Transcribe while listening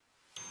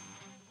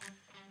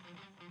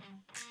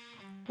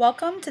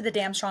Welcome to the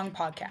Damn Strong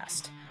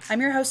podcast.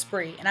 I'm your host,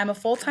 Bree, and I'm a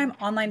full-time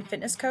online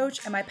fitness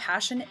coach, and my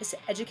passion is to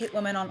educate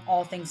women on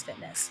all things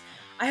fitness.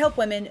 I help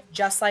women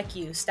just like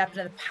you step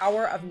into the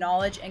power of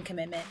knowledge and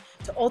commitment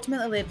to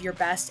ultimately live your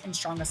best and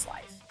strongest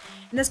life.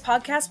 In this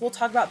podcast, we'll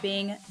talk about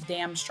being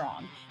damn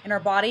strong in our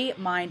body,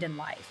 mind, and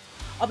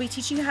life. I'll be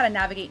teaching you how to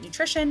navigate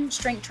nutrition,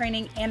 strength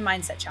training, and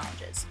mindset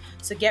challenges.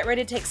 So get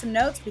ready to take some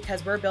notes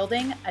because we're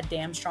building a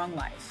damn strong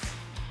life.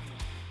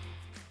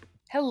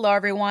 Hello,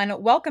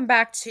 everyone. Welcome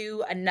back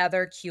to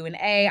another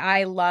Q&A.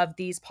 I love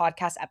these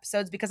podcast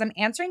episodes because I'm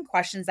answering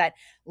questions that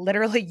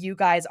literally you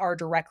guys are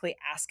directly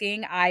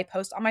asking. I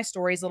post on my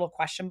stories a little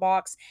question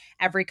box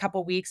every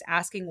couple weeks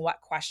asking what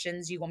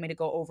questions you want me to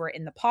go over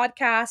in the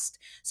podcast.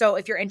 So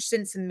if you're interested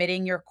in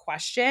submitting your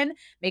question,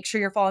 make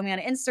sure you're following me on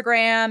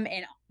Instagram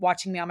and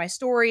watching me on my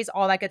stories,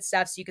 all that good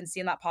stuff. So you can see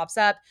when that pops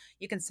up,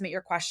 you can submit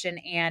your question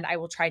and I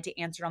will try to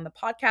answer it on the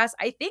podcast.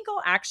 I think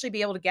I'll actually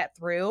be able to get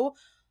through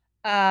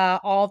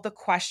all of the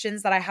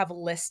questions that I have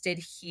listed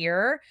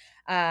here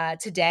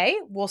today.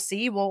 We'll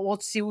see. We'll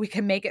see what we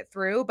can make it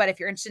through. But if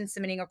you're interested in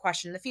submitting a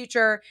question in the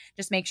future,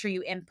 just make sure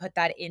you input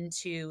that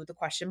into the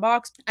question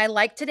box. I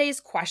like today's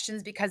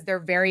questions because they're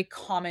very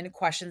common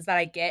questions that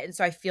I get. And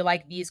so I feel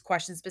like these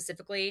questions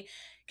specifically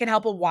can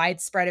help a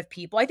wide spread of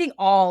people. I think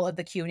all of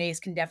the Q&As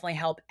can definitely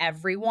help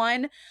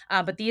everyone.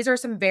 But these are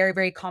some very,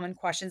 very common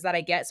questions that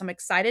I get. So I'm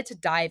excited to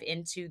dive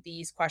into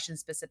these questions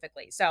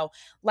specifically. So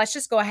let's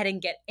just go ahead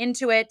and get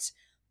into it.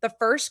 The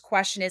first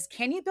question is,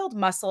 can you build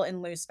muscle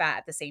and lose fat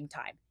at the same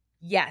time?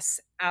 Yes,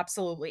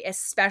 absolutely.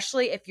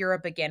 Especially if you're a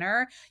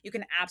beginner, you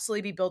can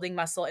absolutely be building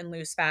muscle and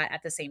lose fat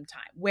at the same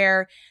time.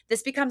 Where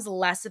this becomes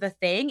less of a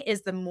thing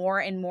is the more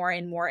and more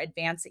and more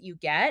advanced that you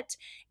get,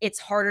 it's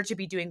harder to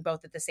be doing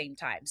both at the same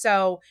time.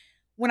 So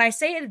when I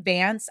say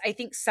advanced, I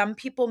think some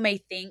people may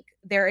think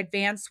they're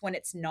advanced when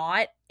it's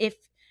not. If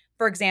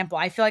For example,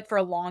 I feel like for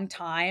a long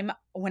time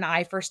when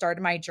I first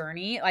started my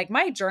journey,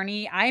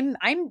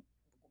 I'm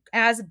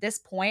as of this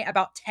point,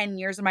 about 10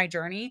 years of my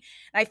journey.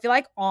 And I feel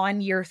like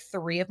on year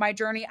 3 of my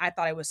journey, I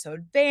thought I was so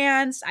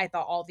advanced. I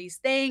thought all these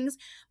things,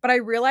 but I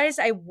realized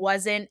I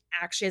wasn't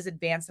actually as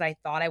advanced as I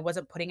thought. I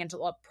wasn't putting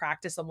into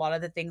practice a lot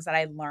of the things that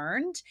I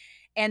learned.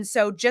 And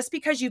so just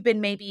because you've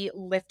been maybe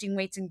lifting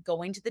weights and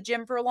going to the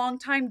gym for a long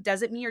time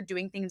doesn't mean you're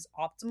doing things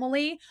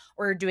optimally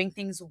or you're doing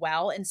things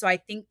well. And so I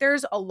think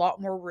there's a lot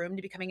more room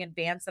to becoming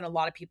advanced than a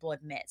lot of people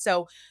admit.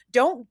 So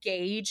don't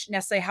gauge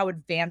necessarily how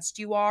advanced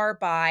you are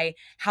by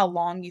how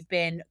long you've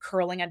been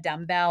curling a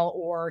dumbbell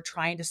or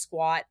trying to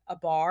squat a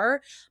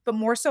bar, but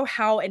more so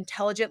how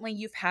intelligently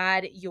you've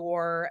had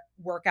your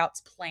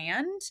workouts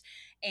planned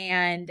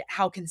and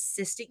how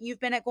consistent you've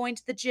been at going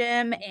to the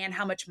gym and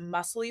how much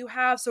muscle you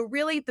have. So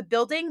really the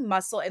building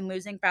muscle and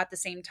losing fat at the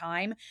same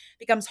time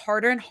becomes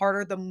harder and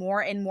harder the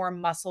more and more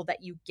muscle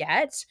that you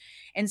get.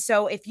 And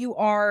so if you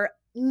are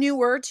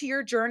newer to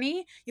your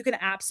journey, you can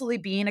absolutely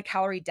be in a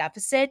calorie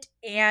deficit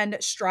and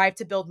strive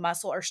to build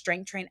muscle or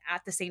strength train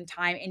at the same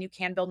time. And you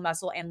can build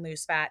muscle and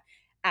lose fat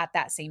at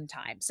that same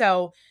time.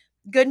 So,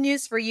 good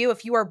news for you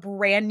if you are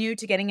brand new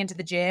to getting into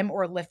the gym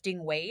or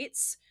lifting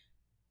weights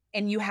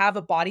and you have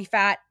a body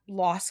fat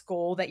loss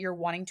goal that you're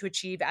wanting to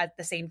achieve at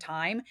the same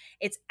time,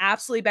 it's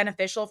absolutely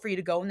beneficial for you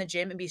to go in the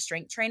gym and be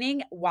strength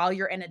training while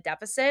you're in a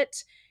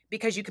deficit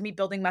because you can be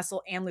building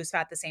muscle and lose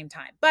fat at the same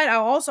time. But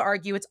I'll also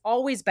argue it's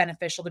always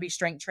beneficial to be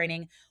strength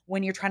training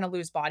when you're trying to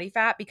lose body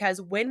fat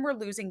because when we're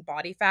losing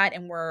body fat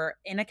and we're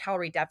in a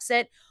calorie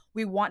deficit,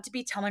 we want to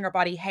be telling our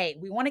body, hey,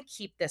 we want to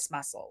keep this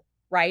muscle.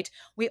 Right?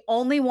 We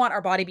only want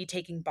our body to be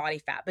taking body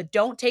fat, but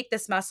don't take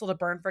this muscle to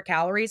burn for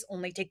calories,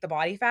 only take the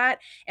body fat.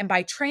 And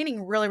by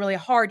training really, really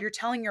hard, you're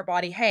telling your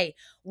body, hey,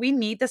 we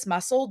need this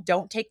muscle.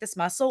 Don't take this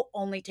muscle,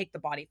 only take the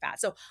body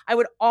fat. So I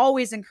would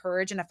always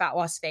encourage in a fat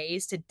loss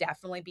phase to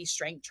definitely be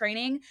strength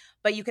training,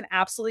 but you can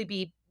absolutely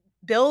be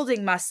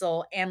building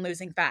muscle and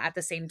losing fat at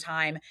the same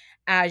time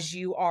as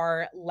you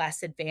are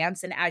less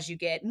advanced. And as you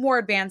get more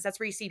advanced, that's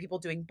where you see people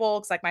doing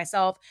bulks like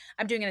myself.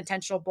 I'm doing an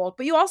intentional bulk,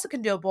 but you also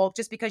can do a bulk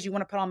just because you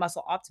want to put on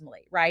muscle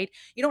optimally, right?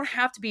 You don't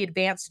have to be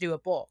advanced to do a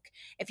bulk.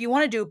 If you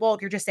want to do a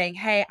bulk, you're just saying,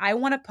 hey, I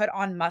want to put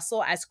on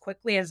muscle as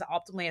quickly as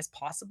optimally as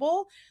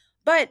possible.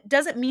 But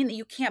doesn't mean that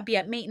you can't be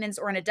at maintenance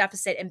or in a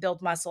deficit and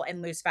build muscle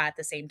and lose fat at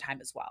the same time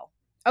as well.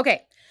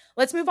 Okay,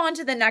 let's move on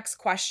to the next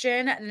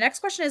question. The next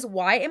question is,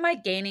 why am I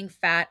gaining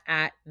fat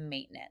at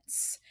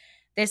maintenance?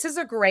 This is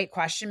a great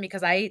question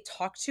because I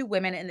talk to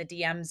women in the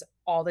DMs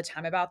all the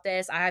time about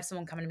this. I have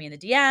someone coming to me in the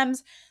DMs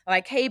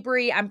like, hey,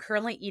 Brie, I'm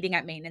currently eating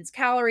at maintenance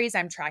calories.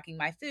 I'm tracking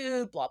my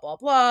food, blah, blah,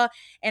 blah.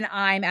 And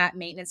I'm at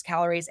maintenance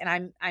calories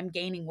and I'm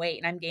gaining weight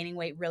and I'm gaining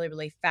weight really,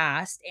 really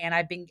fast. And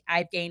I've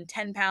gained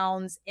 10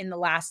 pounds in the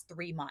last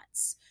 3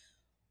 months.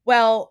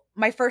 Well,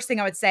 my first thing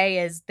I would say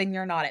is then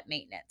you're not at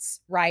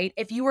maintenance, right?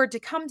 If you were to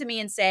come to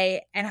me and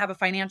say, and have a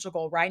financial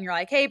goal, right? And you're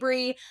like, hey,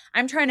 Bree,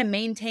 I'm trying to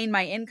maintain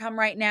my income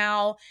right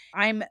now.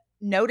 I'm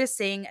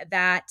noticing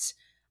that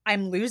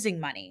I'm losing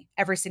money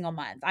every single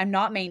month. I'm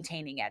not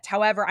maintaining it.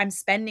 However, I'm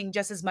spending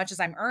just as much as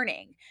I'm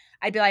earning.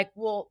 I'd be like,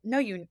 well, no,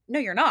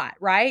 you're not,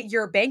 right?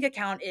 Your bank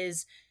account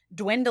is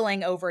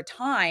dwindling over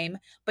time,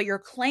 but you're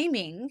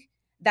claiming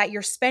that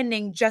you're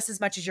spending just as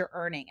much as you're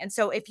earning. And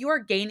so if you are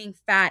gaining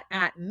fat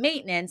at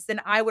maintenance,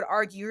 then I would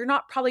argue you're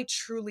not probably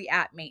truly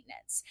at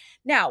maintenance.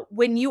 Now,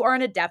 when you are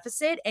in a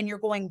deficit and you're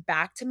going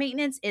back to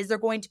maintenance, is there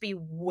going to be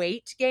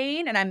weight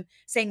gain? And I'm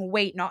saying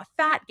weight, not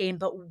fat gain,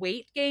 but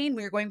weight gain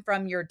when you're going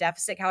from your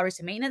deficit calories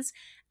to maintenance.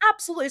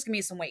 Absolutely, there's going to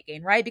be some weight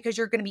gain, right? Because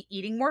you're going to be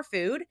eating more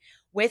food.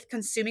 With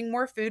consuming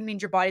more food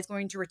means your body's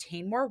going to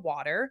retain more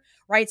water,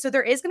 right? So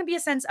there is going to be a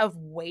sense of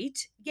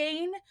weight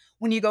gain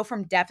when you go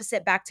from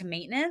deficit back to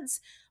maintenance.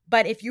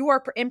 But if you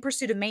are in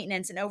pursuit of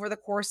maintenance and over the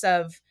course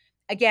of,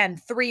 again,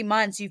 3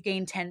 months, you've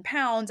gained 10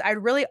 pounds,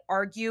 I'd really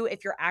argue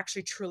if you're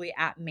actually truly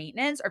at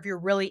maintenance or if you're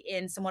really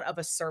in somewhat of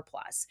a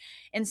surplus.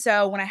 And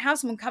so when I have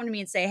someone come to me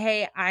and say,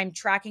 hey, I'm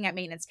tracking at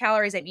maintenance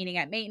calories, I'm eating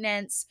at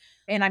maintenance,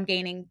 and I'm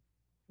gaining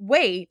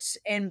weight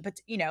and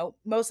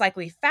most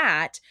likely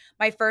fat,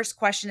 my first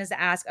question is to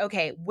ask,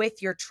 okay,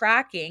 with your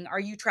tracking, are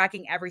you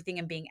tracking everything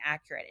and being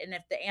accurate? And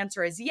if the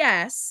answer is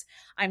yes,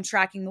 I'm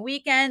tracking the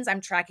weekends,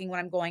 I'm tracking when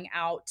I'm going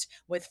out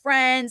with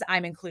friends,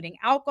 I'm including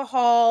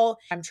alcohol,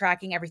 I'm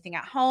tracking everything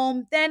at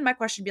home, then my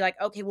question would be like,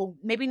 okay, well,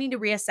 maybe you need to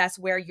reassess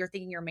where you're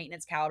thinking your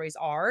maintenance calories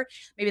are.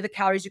 Maybe the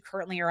calories you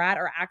currently are at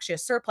are actually a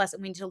surplus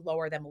and we need to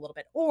lower them a little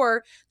bit.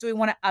 Or do we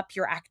want to up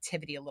your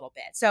activity a little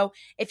bit? So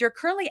if you're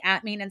currently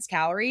at maintenance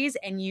calories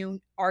and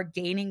you are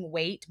gaining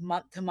weight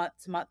month to month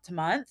to month to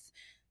month,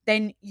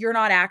 then you're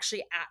not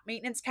actually at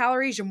maintenance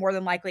calories. You're more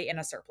than likely in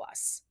a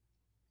surplus.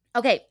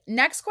 Okay,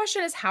 next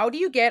question is, how do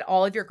you get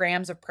all of your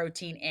grams of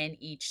protein in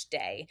each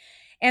day?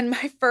 And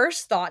my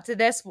first thought to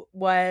this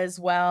was,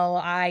 well,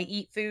 I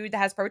eat food that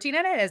has protein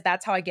in it, as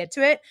that's how I get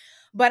to it.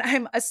 But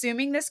I'm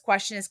assuming this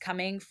question is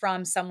coming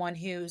from someone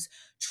who's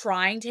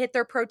trying to hit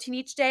their protein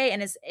each day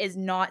and is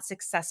not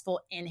successful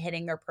in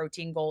hitting their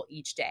protein goal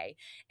each day.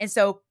 And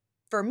so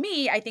for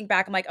me, I think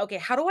back, I'm like, okay,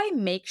 how do I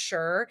make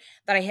sure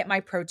that I hit my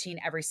protein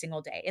every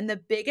single day? And the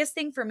biggest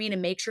thing for me to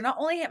make sure not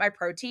only hit my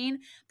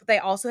protein, but they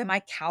also hit my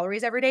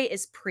calories every day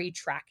is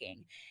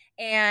pre-tracking.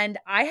 And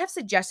I have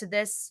suggested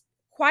this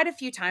quite a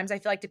few times, I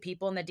feel like, to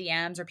people in the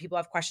DMs or people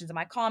have questions in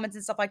my comments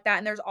and stuff like that.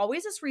 And there's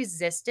always this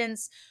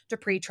resistance to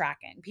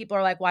pre-tracking. People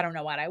are like, well, I don't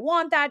know what I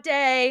want that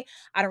day.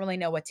 I don't really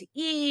know what to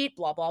eat,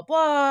 blah, blah,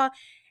 blah.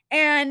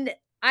 And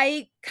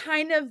I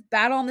kind of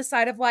battle on the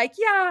side of like,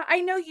 yeah,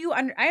 I know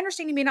I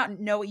understand you may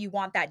not know what you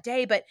want that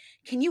day, but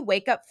can you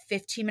wake up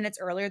 15 minutes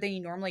earlier than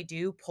you normally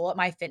do, pull up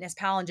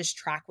MyFitnessPal and just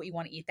track what you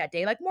want to eat that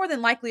day? Like, more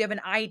than likely you have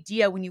an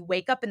idea when you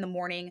wake up in the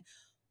morning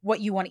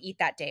what you want to eat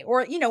that day.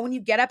 Or, when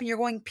you get up and you're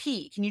going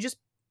pee, can you just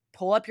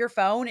pull up your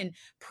phone and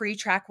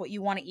pre-track what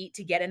you want to eat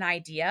to get an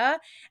idea?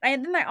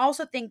 And then I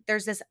also think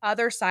there's this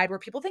other side where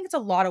people think it's a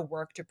lot of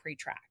work to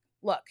pre-track.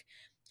 Look,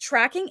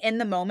 tracking in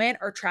the moment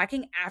or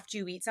tracking after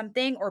you eat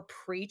something or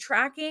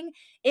pre-tracking,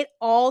 it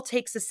all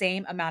takes the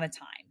same amount of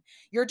time.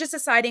 You're just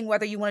deciding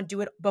whether you want to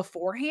do it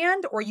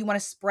beforehand or you want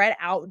to spread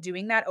out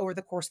doing that over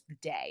the course of the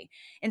day.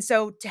 And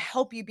so to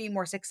help you be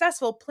more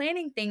successful,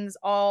 planning things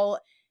all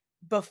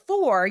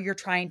before you're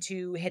trying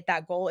to hit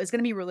that goal is going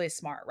to be really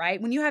smart,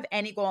 right? When you have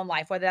any goal in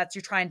life, whether that's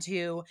you're trying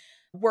to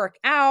work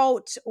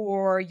out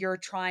or you're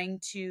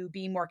trying to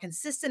be more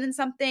consistent in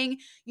something,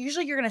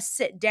 usually you're going to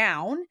sit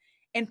down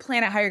and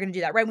plan out how you're going to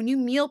do that, right? When you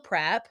meal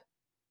prep,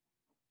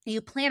 you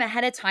plan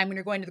ahead of time when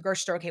you're going to the grocery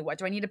store. Okay, what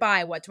do I need to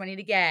buy? What do I need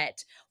to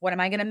get? What am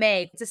I going to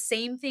make? It's the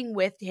same thing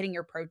with hitting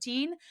your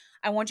protein.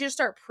 I want you to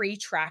start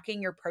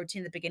pre-tracking your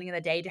protein at the beginning of the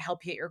day to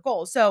help you hit your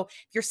goals. So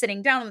if you're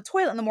sitting down on the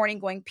toilet in the morning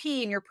going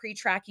pee and you're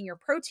pre-tracking your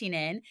protein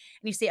in, and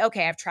you say,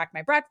 okay, I've tracked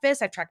my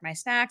breakfast, I've tracked my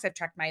snacks, I've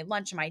tracked my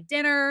lunch and my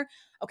dinner.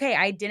 Okay,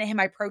 I didn't hit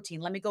my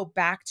protein. Let me go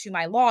back to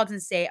my logs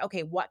and say,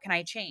 okay, what can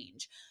I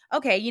change?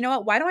 Okay, you know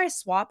what? Why don't I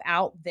swap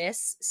out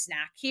this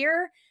snack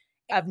here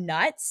of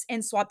nuts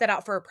and swap that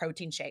out for a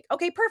protein shake?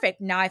 Okay, perfect.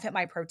 Now I've hit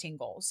my protein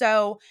goal.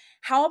 So,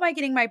 how am I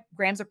getting my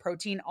grams of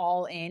protein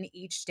all in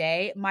each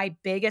day? My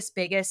biggest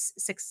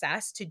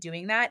success to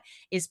doing that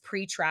is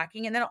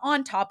pre-tracking. And then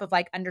on top of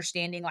like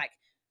understanding like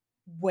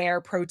where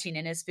protein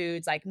in his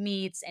foods like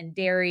meats and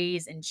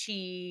dairies and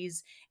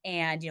cheese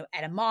and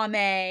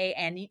edamame,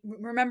 and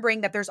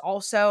remembering that there's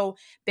also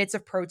bits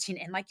of protein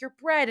in like your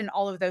bread and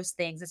all of those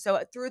things. And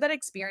so through that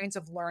experience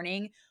of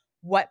learning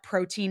what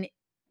protein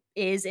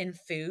is in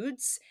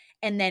foods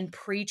and then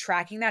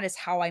pre-tracking that is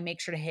how I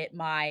make sure to hit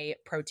my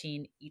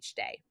protein each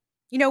day.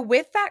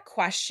 With that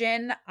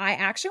question, I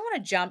actually want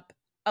to jump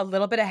a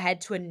little bit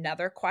ahead to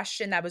another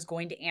question that I was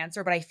going to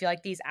answer, but I feel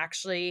like these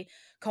actually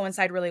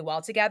coincide really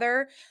well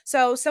together.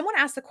 So someone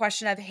asked the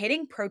question of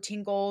hitting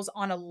protein goals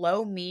on a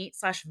low meat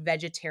 /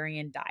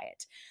 vegetarian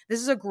diet. This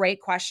is a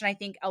great question. I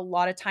think a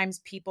lot of times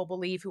people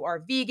believe who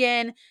are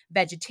vegan,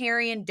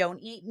 vegetarian,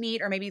 don't eat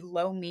meat, or maybe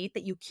low meat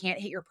that you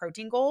can't hit your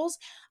protein goals.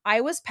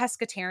 I was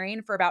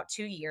pescatarian for about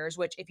 2 years,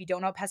 which if you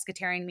don't know what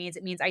pescatarian means,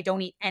 it means I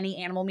don't eat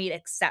any animal meat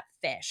except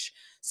fish.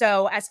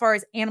 So as far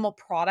as animal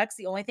products,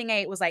 the only thing I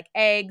ate was like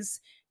eggs,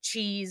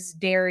 cheese,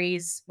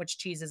 dairies, which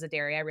cheese is a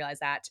dairy, I realize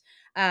that,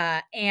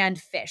 and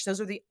fish.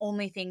 Those are the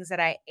only things that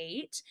I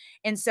ate.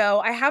 And so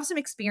I have some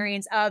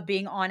experience of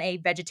being on a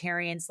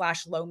vegetarian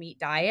slash low meat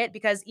diet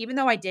because even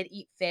though I did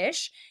eat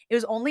fish, it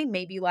was only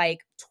maybe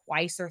like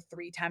twice or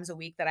three times a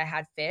week that I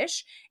had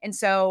fish. And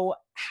so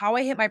how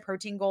I hit my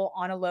protein goal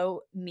on a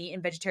low meat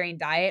and vegetarian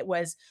diet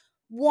was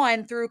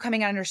one through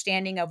coming an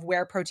understanding of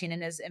where protein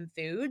is in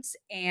foods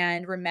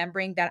and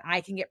remembering that I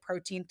can get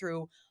protein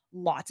through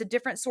lots of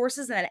different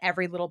sources and that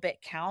every little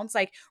bit counts.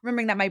 Like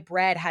remembering that my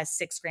bread has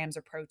 6 grams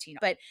of protein.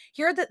 But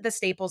here are the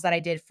staples that I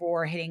did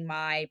for hitting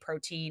my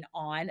protein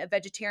on a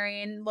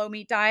vegetarian low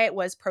meat diet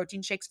was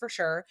protein shakes for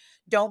sure.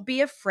 Don't be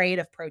afraid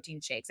of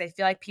protein shakes. I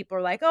feel like people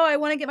are like, oh, I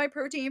want to get my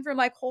protein from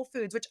like Whole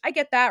Foods, which I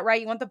get that,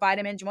 right? You want the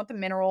vitamins, you want the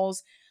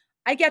minerals.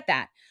 I get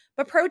that.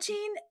 But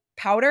protein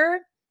powder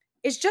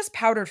is just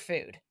powdered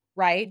food,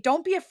 right?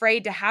 Don't be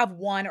afraid to have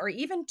one or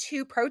even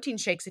two protein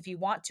shakes if you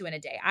want to in a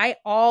day. I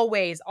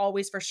always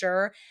for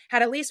sure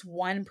had at least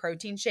one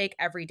protein shake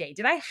every day.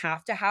 Did I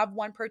have to have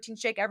one protein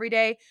shake every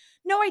day?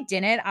 No, I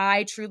didn't.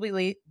 I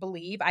truly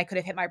believe I could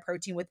have hit my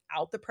protein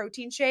without the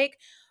protein shake.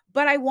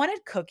 But I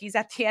wanted cookies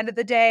at the end of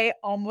the day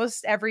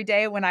almost every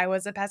day when I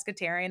was a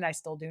pescatarian. I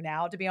still do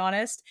now, to be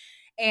honest.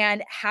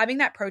 And having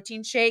that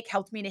protein shake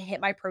helped me to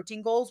hit my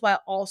protein goals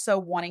while also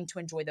wanting to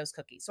enjoy those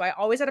cookies. So I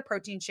always had a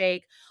protein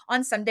shake.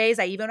 On some days,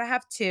 I even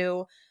have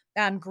two.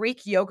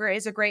 Greek yogurt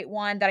is a great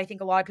one that I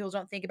think a lot of people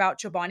don't think about.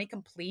 Chobani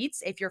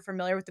Completes, if you're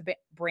familiar with the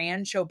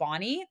brand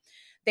Chobani,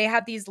 they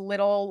have these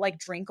little like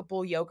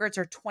drinkable yogurts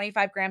or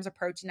 25 grams of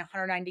protein,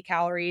 190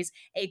 calories.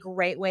 A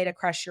great way to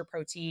crush your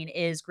protein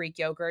is Greek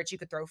yogurt. You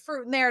could throw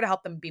fruit in there to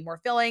help them be more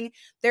filling.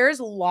 There's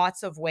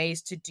lots of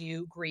ways to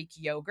do Greek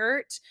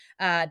yogurt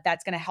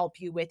that's going to help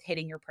you with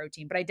hitting your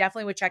protein. But I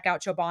definitely would check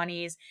out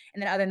Chobani's.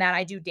 And then other than that,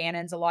 I do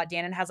Dannon's a lot.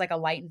 Dannon has like a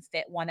light and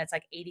fit one that's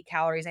like 80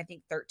 calories, I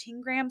think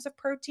 13 grams of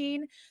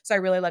protein. So I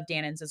really love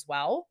Dannon's as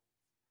well.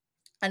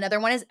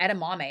 Another one is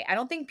edamame. I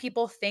don't think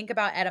people think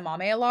about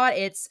edamame a lot.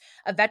 It's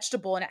a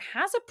vegetable and it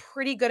has a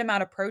pretty good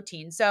amount of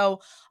protein.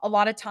 So, a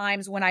lot of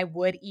times when I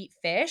would eat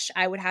fish,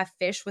 I would have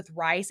fish with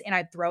rice and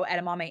I'd throw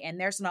edamame in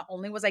there. So, not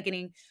only was I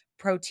getting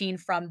protein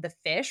from the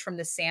fish, from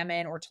the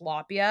salmon or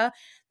tilapia,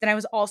 then I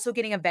was also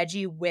getting a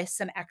veggie with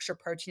some extra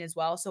protein as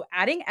well. So,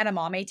 adding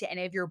edamame to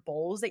any of your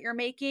bowls that you're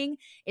making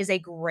is a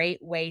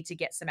great way to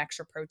get some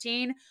extra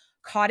protein.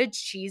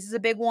 Cottage cheese is a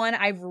big one.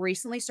 I've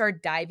recently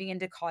started diving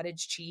into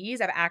cottage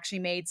cheese. I've actually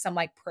made some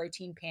like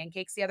protein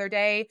pancakes the other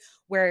day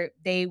where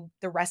the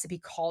recipe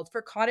called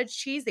for cottage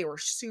cheese. They were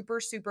super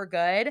super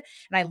good and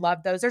I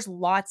love those. There's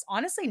lots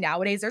honestly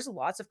nowadays there's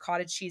lots of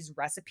cottage cheese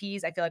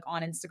recipes. I feel like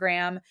on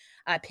Instagram,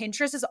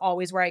 Pinterest is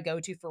always where I go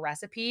to for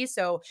recipes.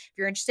 So if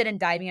you're interested in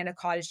diving into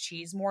cottage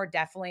cheese more,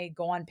 definitely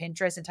go on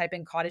Pinterest and type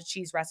in cottage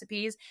cheese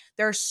recipes.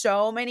 There are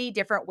so many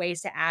different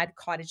ways to add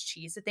cottage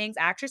cheese to things.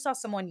 I actually saw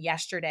someone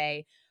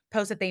yesterday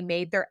post that they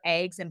made their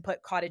eggs and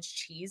put cottage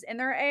cheese in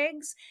their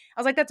eggs.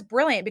 I was like, that's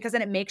brilliant because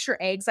then it makes your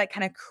eggs like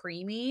kind of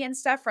creamy and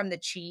stuff from the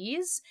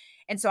cheese.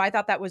 And so I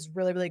thought that was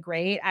really, really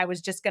great. I was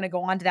just going to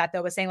go on to that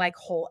though, with saying like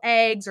whole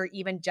eggs or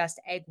even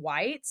just egg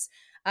whites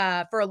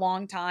for a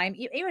long time.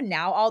 Even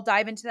now, I'll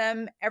dive into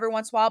them every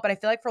once in a while, but I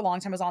feel like for a long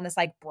time I was on this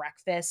like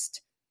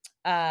breakfast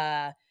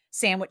uh,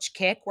 sandwich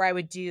kick where I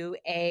would do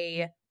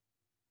a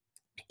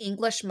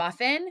English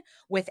muffin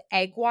with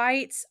egg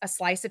whites, a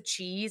slice of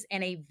cheese,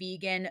 and a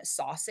vegan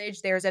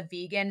sausage. There's a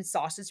vegan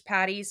sausage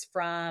patties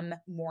from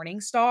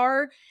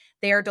Morningstar.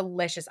 They are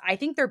delicious. I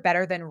think they're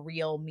better than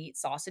real meat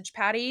sausage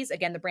patties.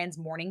 Again, the brand's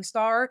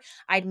Morningstar.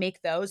 I'd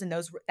make those, and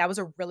that was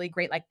a really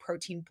great like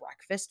protein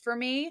breakfast for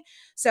me.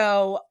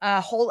 So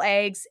whole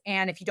eggs,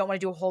 and if you don't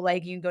want to do a whole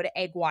egg, you can go to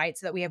egg white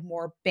so that we have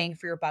more bang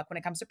for your buck when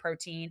it comes to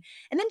protein.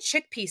 And then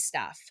chickpea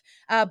stuff.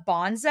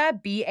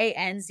 Banza,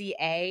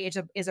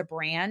 Banza, is a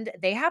brand.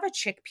 They have a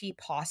chickpea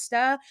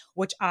pasta,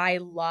 which I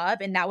love.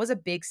 And that was a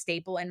big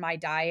staple in my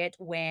diet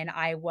when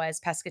I was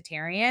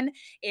pescatarian,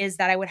 is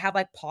that I would have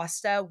like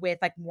pasta with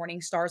like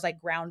Morningstar's like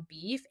ground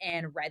beef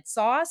and red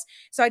sauce.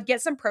 So I'd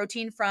get some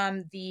protein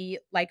from the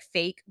like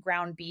fake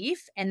ground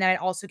beef. And then I'd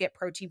also get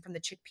protein from the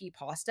chickpea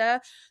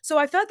pasta. So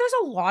I feel like there's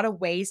a lot of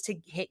ways to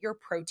hit your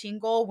protein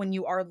goal when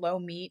you are low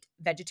meat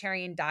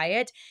vegetarian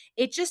diet.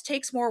 It just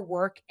takes more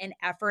work and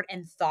effort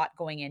and thought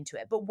going into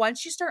it. But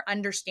once you start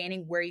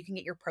understanding where you can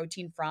get your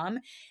protein from,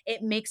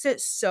 it makes it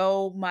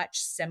so much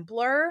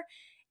simpler.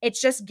 It's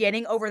just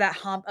getting over that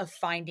hump of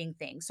finding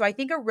things. So I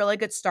think a really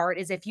good start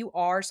is if you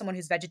are someone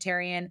who's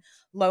vegetarian,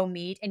 low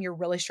meat, and you're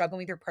really struggling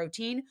with your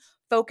protein,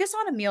 focus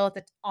on a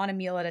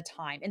meal at a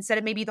time instead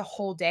of maybe the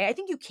whole day. I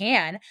think you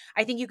can.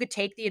 I think you could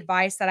take the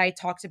advice that I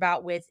talked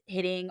about with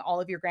hitting all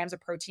of your grams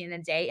of protein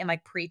in a day and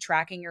like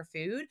pre-tracking your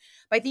food.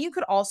 But I think you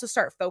could also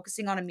start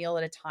focusing on a meal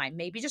at a time.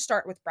 Maybe just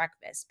start with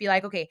breakfast. Be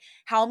like, okay,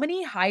 how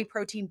many high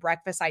protein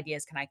breakfast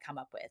ideas can I come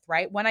up with,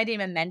 right? One I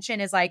didn't even mention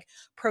is like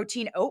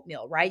protein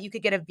oatmeal, right? You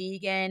could get a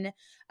vegan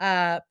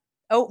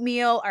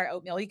oatmeal.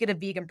 You get a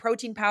vegan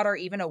protein powder,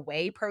 even a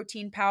whey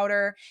protein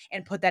powder,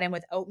 and put that in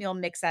with oatmeal,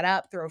 mix that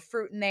up, throw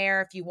fruit in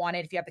there. If you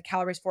wanted, if you have the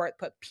calories for it,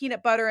 put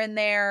peanut butter in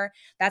there.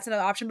 That's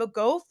another option, but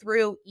go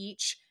through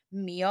each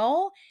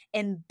meal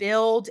and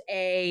build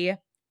a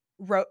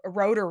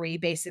rotary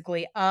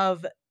basically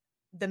of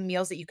the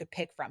meals that you could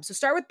pick from. So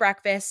start with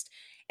breakfast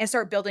and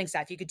start building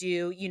stuff. You could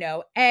do,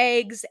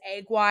 eggs,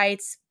 egg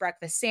whites,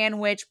 breakfast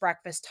sandwich,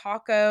 breakfast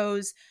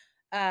tacos,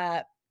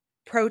 uh,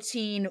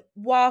 protein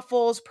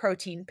waffles,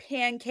 protein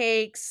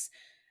pancakes,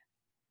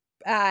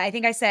 I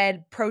think I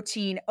said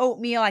protein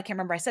oatmeal. I can't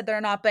remember if I said that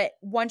or not. But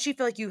once you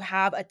feel like you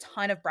have a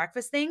ton of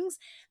breakfast things,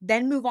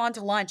 then move on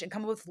to lunch and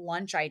come up with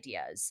lunch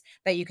ideas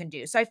that you can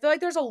do. So I feel like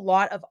there's a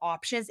lot of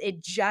options.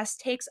 It just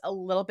takes a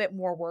little bit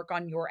more work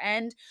on your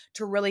end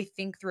to really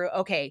think through,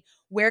 okay,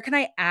 where can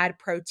I add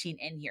protein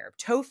in here?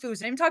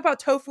 Tofu's, and even talk about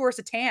tofu or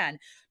seitan.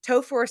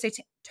 Tofu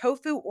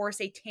or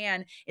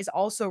seitan is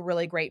also a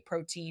really great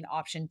protein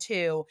option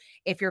too,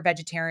 if you're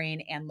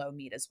vegetarian and low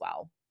meat as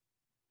well.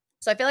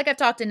 So I feel like I've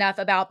talked enough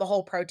about the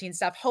whole protein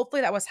stuff.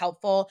 Hopefully that was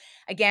helpful.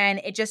 Again,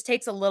 it just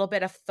takes a little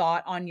bit of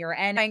thought on your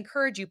end. I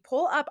encourage you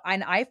pull up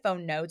an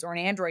iPhone notes or an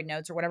Android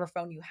notes or whatever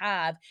phone you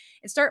have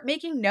and start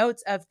making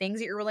notes of things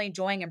that you're really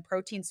enjoying and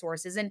protein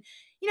sources. And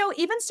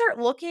even start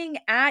looking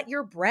at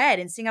your bread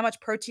and seeing how much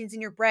protein's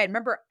in your bread.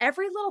 Remember,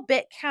 every little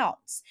bit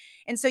counts.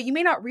 And so you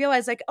may not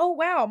realize like, oh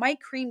wow, my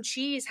cream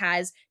cheese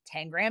has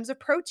 10 grams of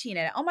protein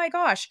in it. Oh my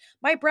gosh,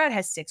 my bread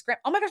has 6 grams.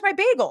 Oh my gosh, my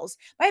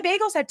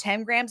bagels have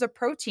 10 grams of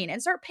protein.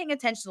 And start paying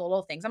attention to the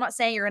little things. I'm not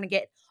saying you're going to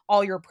get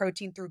all your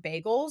protein through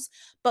bagels,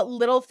 but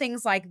little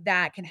things like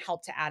that can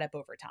help to add up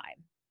over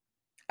time.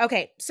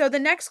 Okay, so the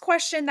next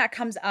question that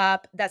comes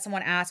up that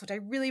someone asked, which I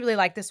really, really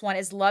like this one,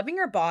 is loving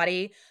your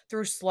body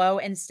through slow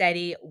and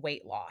steady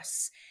weight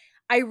loss.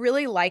 I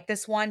really like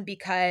this one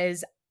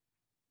because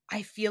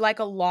I feel like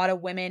a lot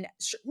of women,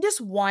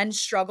 just one,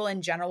 struggle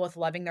in general with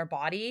loving their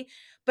body,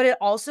 but it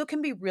also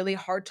can be really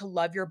hard to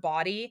love your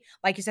body,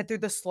 like you said, through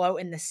the slow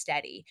and the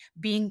steady,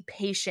 being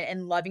patient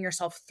and loving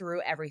yourself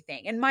through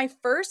everything. And my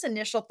first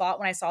initial thought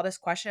when I saw this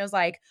question was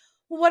like,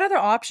 well, what other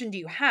option do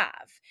you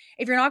have?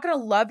 If you're not going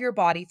to love your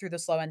body through the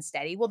slow and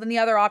steady, well, then the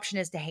other option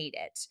is to hate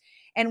it.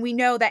 And we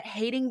know that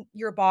hating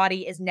your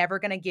body is never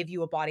going to give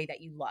you a body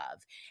that you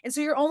love. And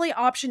so your only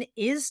option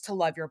is to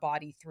love your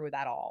body through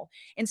that all.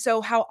 And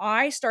so, how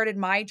I started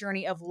my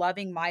journey of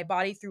loving my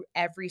body through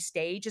every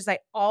stage is I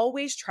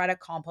always try to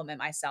compliment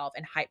myself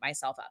and hype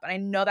myself up. And I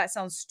know that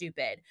sounds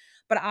stupid,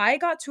 but I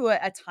got to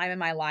a time in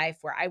my life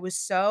where I was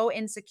so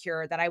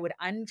insecure that I would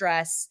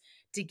undress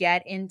to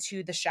get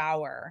into the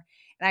shower.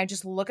 And I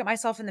just look at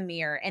myself in the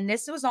mirror. And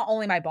this was not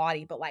only my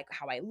body, but like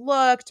how I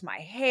looked, my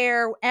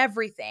hair,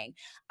 everything.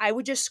 I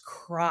would just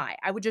cry.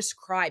 I would just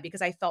cry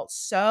because I felt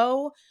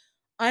so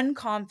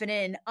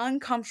unconfident and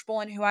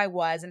uncomfortable in who I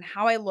was and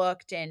how I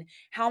looked and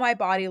how my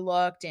body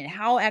looked and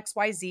how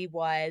XYZ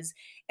was.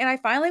 And I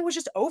finally was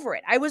just over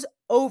it. I was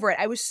over it.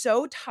 I was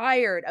so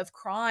tired of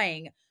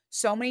crying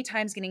so many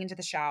times getting into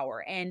the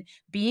shower and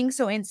being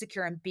so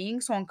insecure and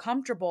being so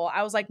uncomfortable.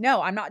 I was like,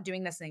 no, I'm not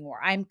doing this anymore.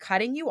 I'm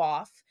cutting you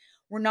off.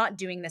 We're not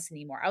doing this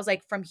anymore. I was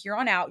like, from here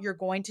on out, you're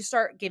going to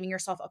start giving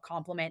yourself a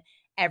compliment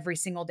every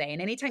single day.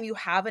 And anytime you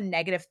have a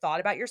negative thought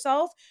about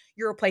yourself,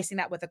 you're replacing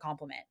that with a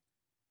compliment.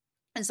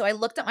 And so I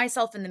looked at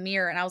myself in the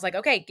mirror and I was like,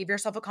 okay, give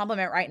yourself a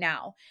compliment right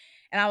now.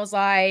 And I was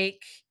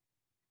like,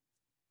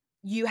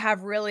 you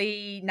have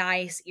really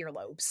nice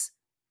earlobes.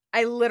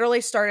 I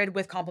literally started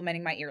with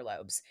complimenting my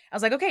earlobes. I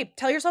was like, okay,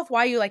 tell yourself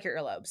why you like your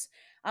earlobes.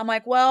 I'm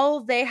like,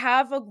 well, they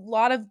have a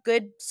lot of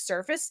good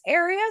surface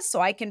area, so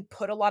I can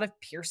put a lot of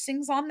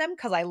piercings on them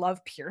because I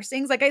love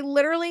piercings. Like, I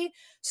literally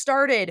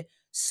started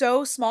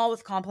so small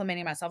with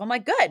complimenting myself. I'm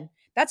like, good.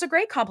 That's a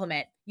great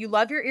compliment. You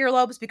love your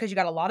earlobes because you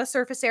got a lot of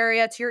surface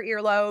area to your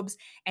earlobes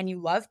and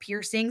you love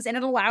piercings, and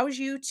it allows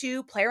you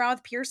to play around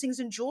with piercings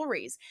and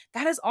jewelries.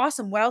 That is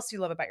awesome. What else do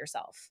you love about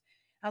yourself?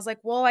 I was like,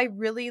 well, I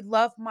really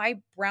love my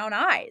brown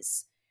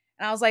eyes.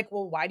 And I was like,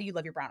 well, why do you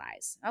love your brown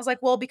eyes? I was like,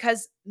 well,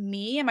 because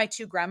me and my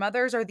two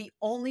grandmothers are the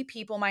only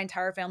people in my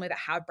entire family that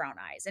have brown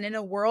eyes. And in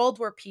a world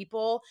where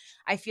people,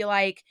 I feel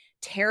like,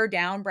 tear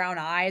down brown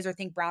eyes or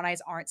think brown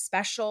eyes aren't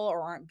special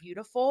or aren't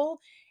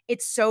beautiful,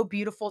 it's so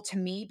beautiful to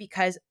me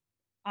because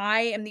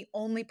I am the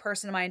only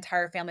person in my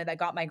entire family that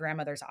got my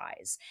grandmother's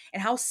eyes.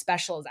 And how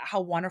special is that?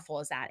 How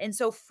wonderful is that? And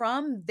so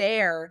from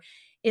there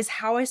is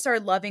how I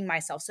started loving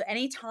myself. So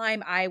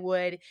anytime I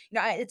would,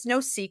 it's no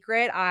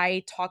secret.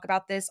 I talk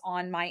about this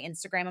on my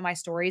Instagram and my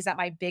stories that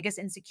my biggest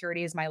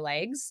insecurity is my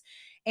legs.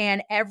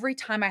 And every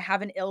time I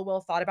have an ill will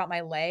thought about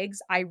my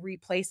legs, I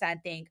replace that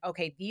and think,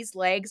 okay, these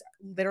legs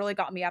literally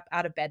got me up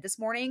out of bed this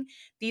morning.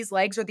 These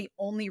legs are the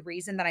only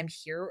reason that I'm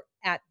here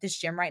at this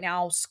gym right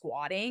now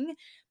squatting.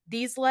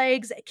 These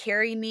legs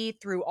carry me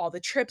through all the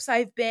trips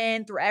I've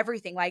been, through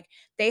everything. Like,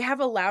 they have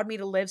allowed me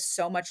to live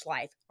so much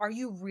life. Are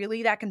you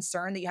really that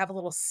concerned that you have a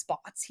little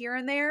spots here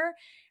and there?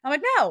 I'm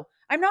like, no,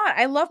 I'm not.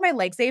 I love my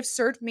legs. They've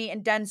served me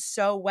and done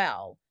so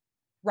well.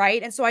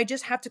 Right. And so I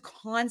just have to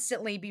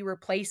constantly be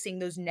replacing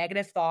those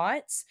negative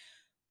thoughts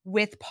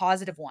with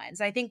positive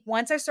ones. I think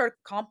once I started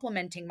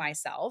complimenting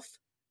myself,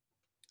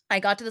 I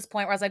got to this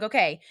point where I was like,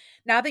 okay,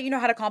 now that you know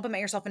how to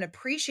compliment yourself and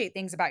appreciate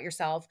things about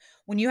yourself,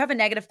 when you have a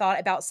negative thought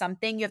about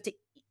something, you have to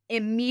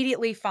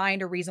immediately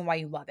find a reason why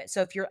you love it.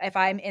 So if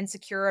I'm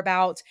insecure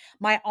about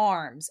my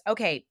arms,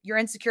 okay, you're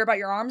insecure about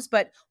your arms,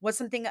 but what's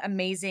something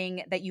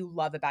amazing that you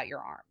love about your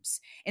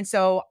arms? And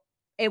so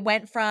it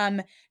went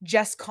from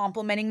just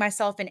complimenting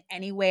myself in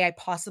any way I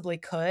possibly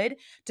could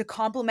to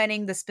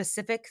complimenting the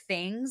specific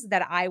things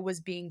that I was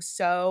being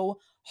so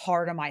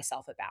hard on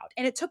myself about.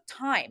 And it took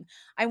time.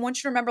 I want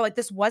you to remember, like,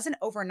 this wasn't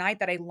overnight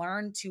that I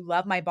learned to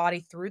love my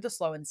body through the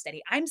slow and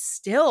steady. I'm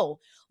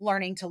still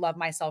learning to love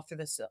myself through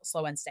the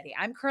slow and steady.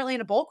 I'm currently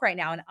in a bulk right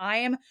now, and I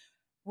am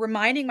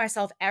reminding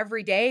myself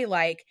every day,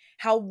 like,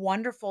 how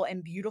wonderful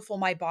and beautiful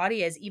my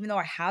body is. Even though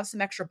I have some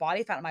extra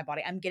body fat in my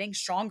body, I'm getting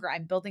stronger.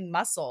 I'm building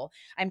muscle.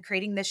 I'm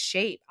creating this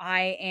shape.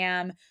 I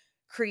am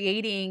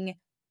creating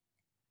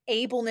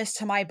ableness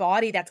to my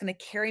body that's going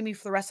to carry me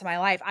for the rest of my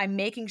life. I'm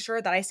making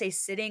sure that I stay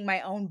sitting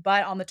my own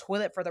butt on the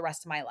toilet for the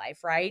rest of my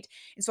life, right?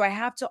 And so I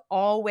have to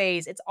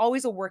always, it's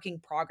always a working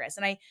progress.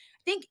 And I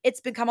think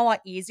it's become a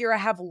lot easier. I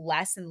have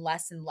less and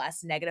less and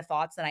less negative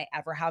thoughts than I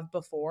ever have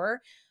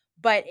before,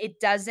 but it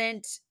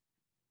doesn't,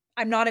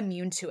 I'm not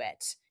immune to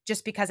it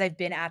just because I've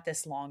been at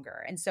this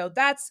longer. And so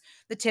that's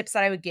the tips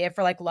that I would give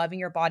for like loving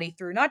your body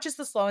through not just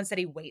the slow and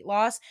steady weight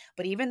loss,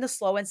 but even the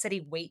slow and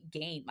steady weight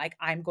gain, like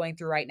I'm going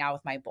through right now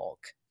with my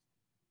bulk.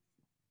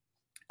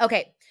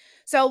 Okay,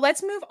 so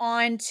let's move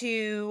on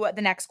to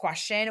the next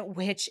question,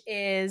 which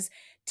is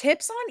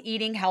tips on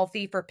eating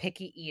healthy for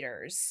picky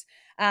eaters.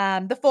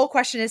 The full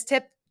question is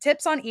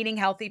tips on eating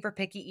healthy for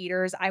picky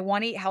eaters. I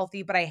want to eat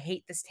healthy, but I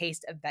hate this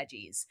taste of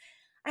veggies.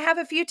 I have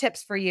a few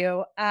tips for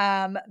you.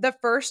 The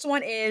first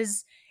one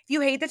is if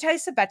you hate the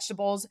taste of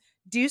vegetables,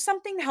 do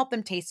something to help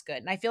them taste good.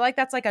 And I feel like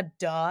that's like a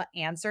duh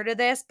answer to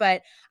this,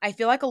 but I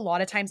feel like a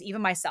lot of times,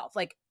 even myself,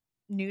 like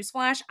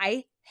newsflash,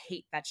 I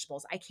hate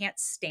vegetables. I can't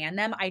stand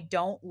them. I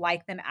don't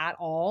like them at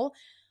all.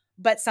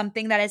 But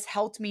something that has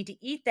helped me to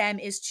eat them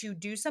is to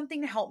do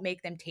something to help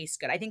make them taste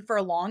good. I think for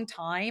a long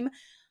time,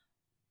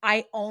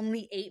 I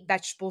only ate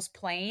vegetables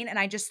plain and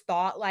I just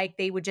thought like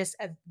they would just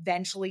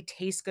eventually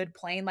taste good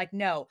plain. Like,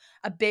 no,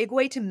 a big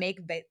way to make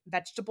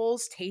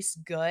vegetables taste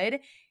good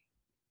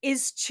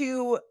is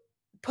to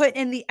put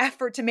in the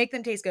effort to make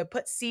them taste good,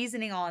 put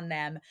seasoning on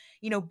them,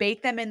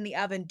 bake them in the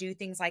oven, do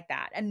things like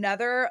that.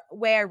 Another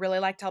way I really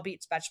like to help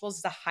eat vegetables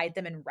is to hide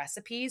them in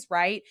recipes,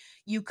 right?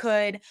 You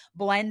could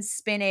blend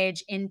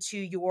spinach into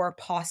your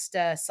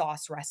pasta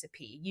sauce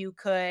recipe. You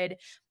could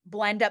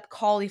blend up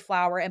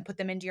cauliflower and put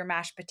them into your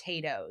mashed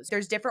potatoes.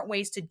 There's different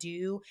ways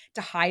to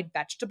hide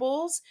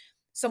vegetables.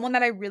 Someone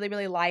that I really,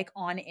 really like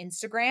on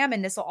Instagram,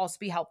 and this will also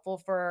be helpful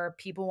for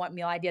people who want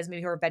meal ideas,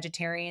 maybe who are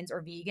vegetarians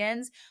or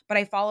vegans, but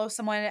I follow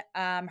someone,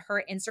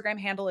 her Instagram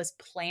handle is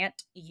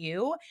Plant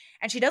You,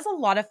 and she does a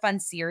lot of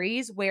fun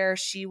series where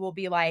she will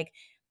be like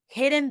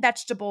hidden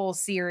vegetable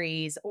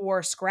series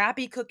or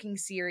scrappy cooking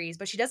series,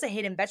 but she does a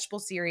hidden vegetable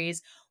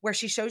series where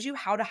she shows you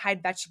how to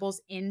hide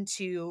vegetables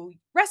into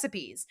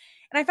recipes.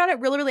 And I found it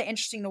really, really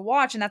interesting to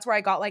watch. And that's where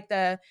I got like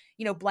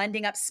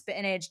blending up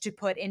spinach to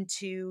put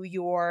into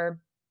your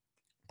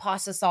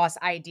pasta sauce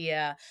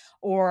idea,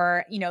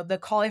 or the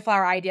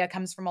cauliflower idea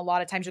comes from a lot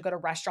of times you go to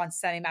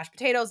restaurants selling mashed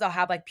potatoes, they'll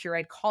have like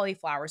pureed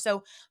cauliflower.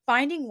 So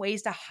finding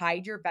ways to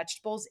hide your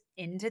vegetables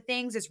into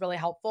things is really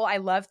helpful. I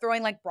love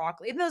throwing like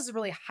broccoli, even though this is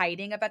really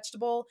hiding a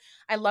vegetable,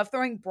 I love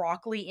throwing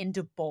broccoli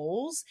into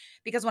bowls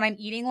because when I'm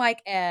eating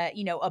like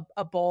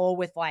a bowl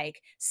with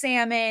like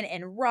salmon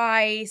and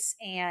rice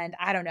and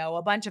I don't know,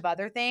 a bunch of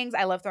other things,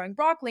 I love throwing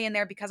broccoli in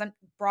there because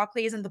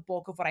broccoli isn't the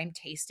bulk of what I'm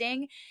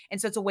tasting. And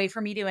so it's a way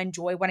for me to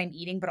enjoy what I'm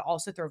eating, but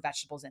also throw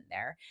vegetables in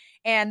there.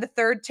 And the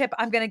third tip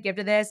I'm going to give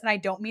to this, and I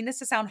don't mean this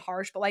to sound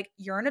harsh, but like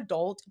you're an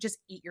adult, just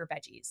eat your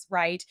veggies,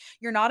 right?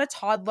 You're not a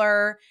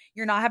toddler.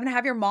 You're not having to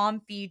have your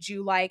mom feed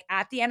you. Like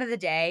at the end of the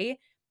day,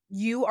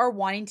 you are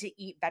wanting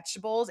to eat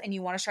vegetables and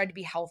you want to try to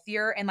be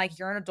healthier. And like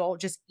you're an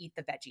adult, just eat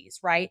the veggies,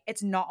 right?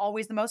 It's not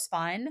always the most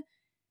fun,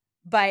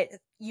 but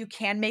you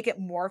can make it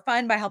more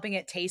fun by helping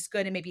it taste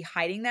good and maybe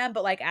hiding them.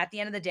 But like at the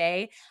end of the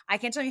day, I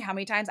can't tell you how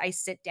many times I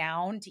sit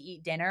down to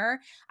eat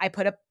dinner. I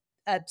put a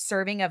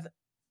serving of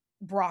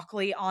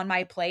broccoli on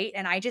my plate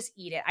and I just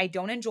eat it. I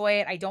don't enjoy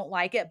it. I don't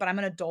like it, but I'm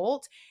an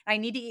adult. I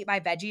need to eat my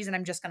veggies and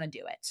I'm just going to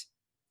do it.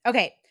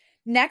 Okay.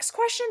 Next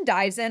question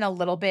dives in a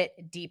little bit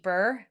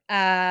deeper.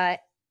 I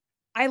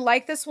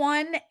like this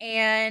one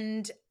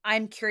and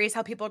I'm curious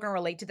how people are going to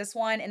relate to this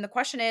one. And the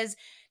question is,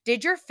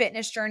 did your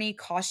fitness journey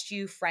cost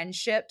you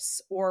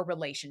friendships or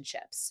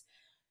relationships?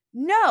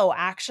 No,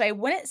 actually, I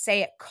wouldn't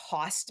say it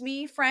cost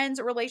me friends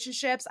or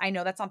relationships. I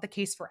know that's not the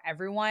case for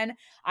everyone.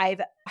 I've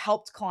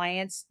helped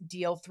clients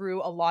deal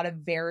through a lot of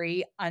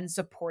very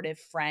unsupportive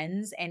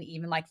friends and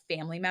even like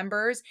family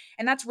members.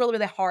 And that's really,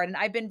 really hard. And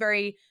I've been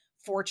very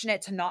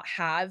fortunate to not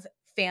have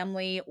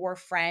family or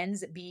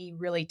friends be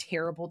really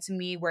terrible to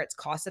me where it's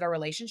costed our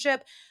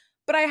relationship.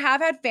 But I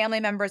have had family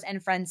members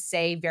and friends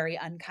say very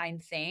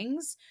unkind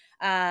things.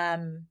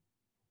 Um,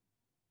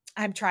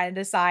 I'm trying to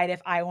decide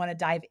if I wanna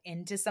dive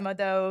into some of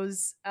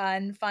those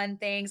unfun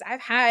things.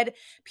 I've had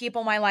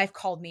people in my life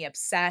called me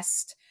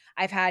obsessed.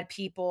 I've had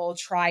people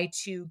try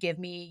to give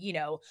me,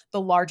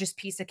 the largest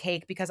piece of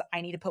cake because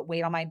I need to put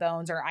weight on my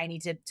bones or I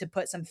need to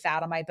put some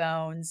fat on my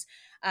bones.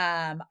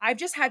 I've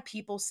just had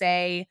people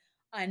say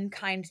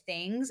unkind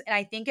things, and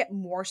I think it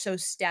more so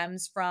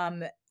stems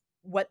from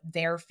what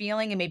they're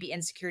feeling and maybe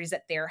insecurities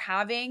that they're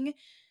having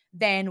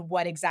than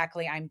what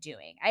exactly I'm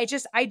doing.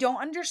 I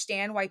don't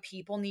understand why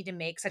people need to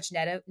make such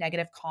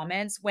negative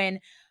comments when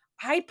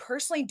I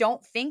personally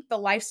don't think the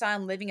lifestyle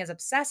I'm living is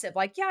obsessive.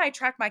 Like, yeah, I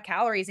track my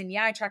calories and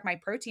yeah, I track my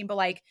protein, but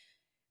like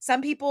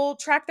some people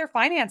track their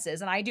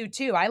finances and I do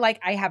too. I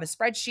have a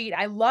spreadsheet.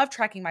 I love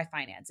tracking my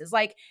finances.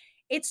 Like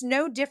it's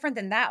no different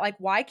than that. Like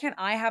why can't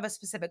I have a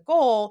specific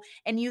goal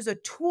and use a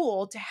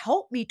tool to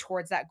help me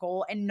towards that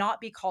goal and not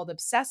be called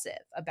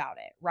obsessive about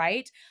it,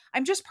 right?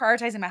 I'm just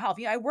prioritizing my health.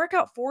 I work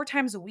out 4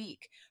 times a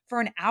week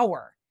for an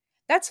hour.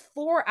 That's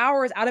 4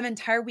 hours out of an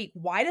entire week.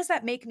 Why does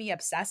that make me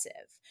obsessive?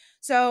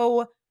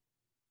 So,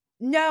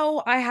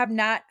 no, I have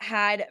not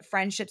had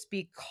friendships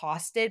be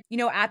costed.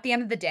 At the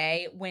end of the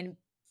day, when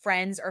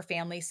friends or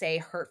family say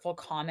hurtful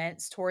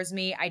comments towards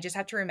me, I just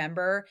have to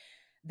remember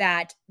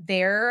that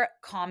their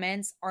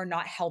comments are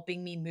not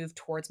helping me move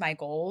towards my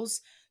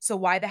goals. So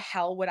why the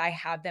hell would I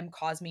have them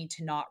cause me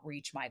to not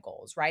reach my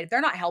goals, right? If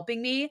they're not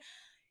helping me,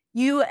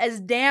 you as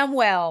damn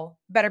well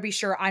better be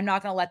sure I'm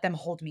not going to let them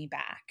hold me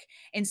back.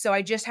 And so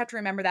I just have to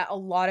remember that a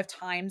lot of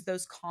times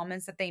those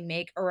comments that they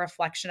make are a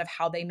reflection of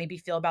how they maybe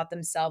feel about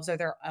themselves or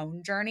their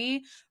own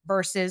journey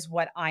versus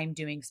what I'm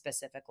doing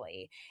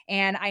specifically.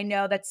 And I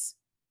know that's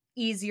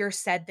easier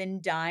said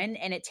than done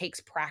and it takes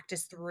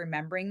practice through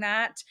remembering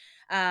that.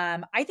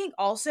 I think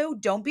also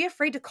don't be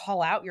afraid to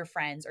call out your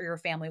friends or your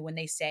family when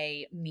they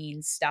say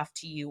mean stuff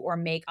to you or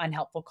make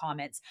unhelpful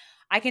comments.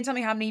 I can tell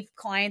me how many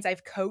clients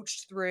I've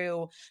coached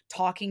through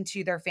talking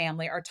to their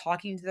family or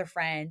talking to their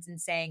friends and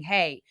saying,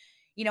 "Hey,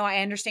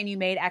 I understand you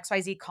made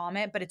XYZ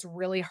comment, but it's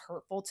really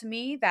hurtful to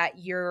me that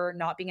you're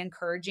not being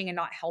encouraging and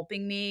not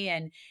helping me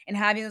and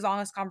having those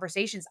honest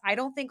conversations." I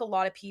don't think a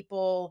lot of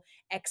people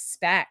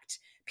expect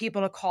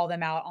people to call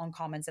them out on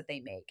comments that they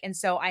make. And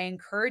so I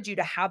encourage you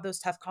to have those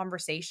tough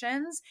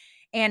conversations.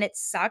 And it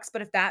sucks,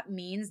 but if that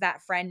means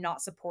that friend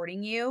not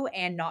supporting you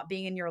and not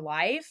being in your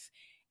life,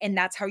 and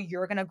that's how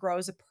you're going to grow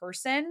as a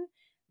person,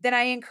 then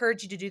I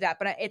encourage you to do that.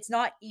 But it's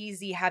not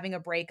easy having a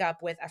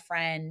breakup with a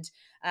friend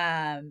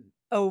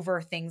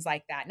over things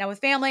like that. Now, with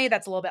family,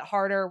 that's a little bit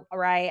harder,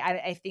 right?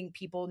 I think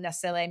people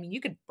necessarily, I mean, you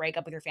could break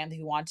up with your family if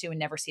you want to and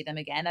never see them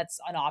again. That's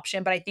an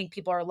option. But I think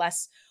people are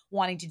less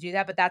wanting to do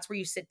that. But that's where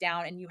you sit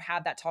down and you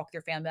have that talk with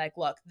your family. Like,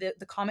 look,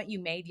 the comment you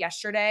made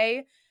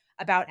yesterday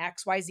about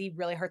XYZ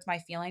really hurts my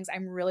feelings.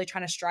 I'm really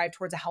trying to strive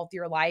towards a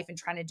healthier life and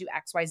trying to do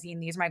XYZ,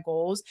 and these are my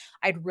goals.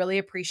 I'd really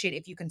appreciate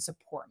if you can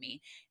support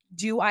me.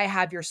 Do I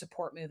have your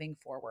support moving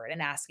forward,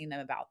 and asking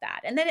them about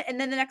that. And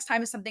then the next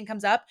time if something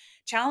comes up,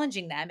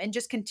 challenging them and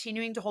just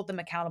continuing to hold them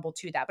accountable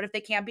to that. But if they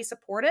can't be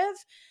supportive,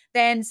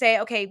 then say,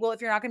 okay, well,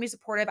 if you're not going to be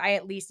supportive, I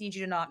at least need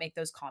you to not make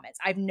those comments.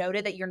 I've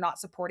noted that you're not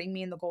supporting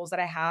me in the goals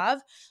that I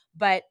have,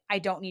 but I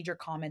don't need your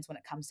comments when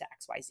it comes to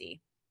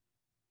XYZ.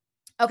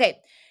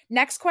 Okay,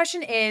 next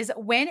question is,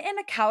 when in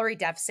a calorie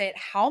deficit,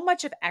 how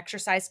much of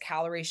exercise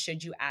calories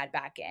should you add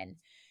back in?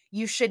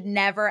 You should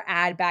never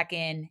add back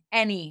in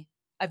any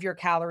of your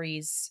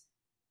calories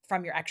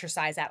from your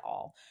exercise at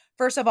all.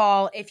 First of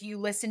all, if you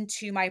listen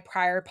to my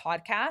prior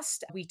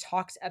podcast, we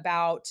talked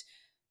about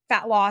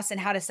fat loss and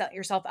how to set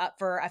yourself up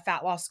for a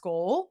fat loss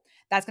goal.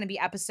 That's going to be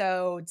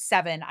episode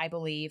 7, I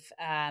believe,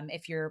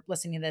 if you're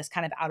listening to this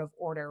kind of out of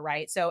order,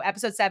 right? So,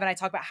 episode 7, I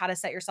talk about how to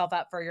set yourself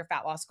up for your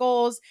fat loss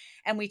goals.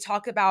 And we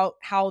talk about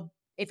how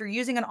if you're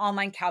using an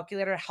online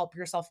calculator to help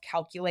yourself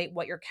calculate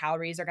what your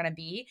calories are going to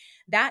be,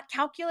 that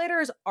calculator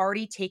is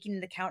already taking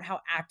into account how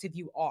active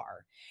you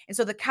are. And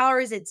so the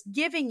calories it's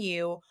giving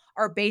you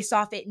are based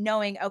off it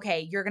knowing,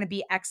 okay, you're going to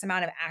be X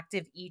amount of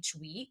active each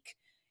week.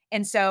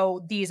 And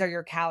so these are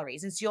your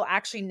calories. And so you'll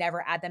actually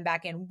never add them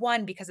back in.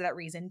 One, because of that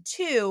reason.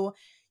 Two,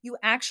 you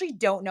actually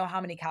don't know how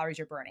many calories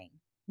you're burning.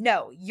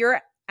 No,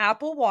 your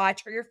Apple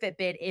Watch or your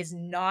Fitbit is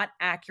not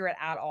accurate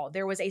at all.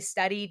 There was a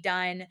study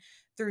done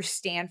through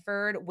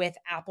Stanford with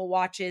Apple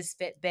Watches,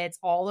 Fitbits,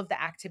 all of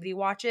the activity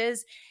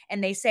watches.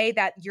 And they say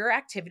that your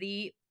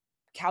activity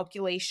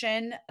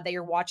calculation that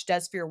your watch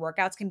does for your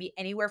workouts can be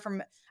anywhere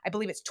from, I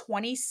believe it's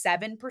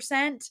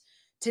 27%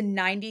 to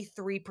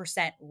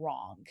 93%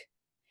 wrong.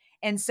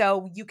 And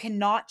so you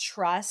cannot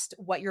trust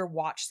what your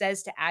watch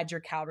says to add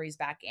your calories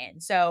back in.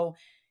 So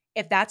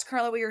if that's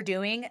currently what you're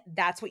doing,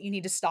 that's what you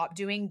need to stop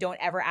doing. Don't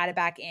ever add it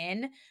back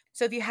in.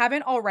 So if you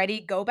haven't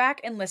already, go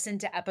back and listen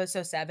to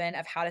episode 7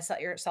 of how to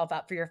set yourself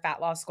up for your fat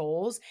loss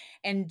goals,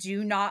 and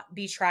do not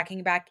be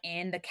tracking back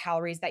in the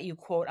calories that you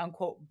quote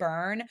unquote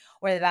burn,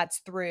 whether that's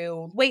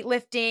through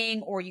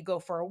weightlifting or you go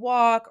for a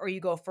walk or you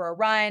go for a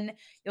run.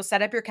 You'll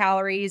set up your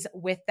calories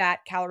with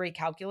that calorie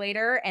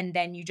calculator and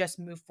then you just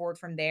move forward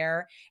from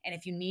there. And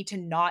if you need to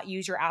not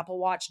use your Apple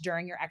Watch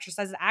during your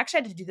exercises, I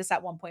actually had to do this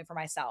at one point for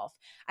myself.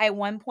 I at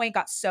one point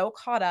got so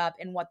caught up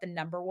in what the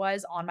number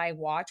was on my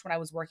watch when I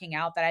was working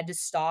out that I had to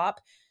stop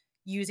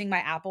using my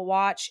Apple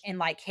Watch and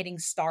like hitting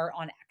start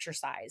on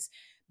exercise.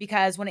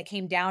 Because when it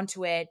came down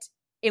to it,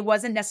 it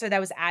wasn't necessarily that I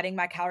was adding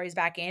my calories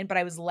back in, but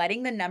I was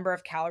letting the number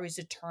of calories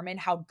determine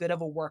how good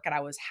of a workout I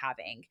was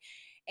having.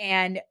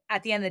 And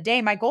at the end of the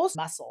day, my goal is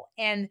muscle.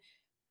 And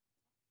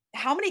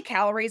how many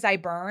calories I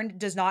burned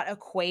does not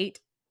equate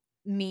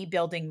me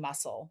building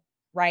muscle,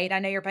 right? I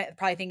know you're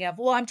probably thinking of,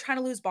 well, I'm trying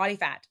to lose body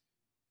fat.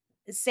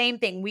 Same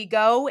thing. We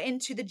go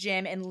into the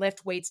gym and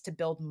lift weights to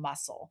build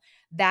muscle.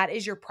 That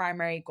is your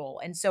primary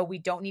goal. And so we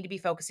don't need to be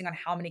focusing on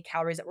how many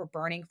calories that we're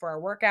burning for our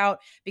workout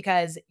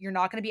because you're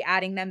not going to be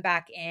adding them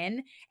back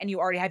in and you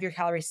already have your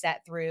calories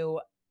set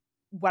through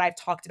what I've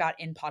talked about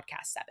in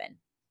podcast 7.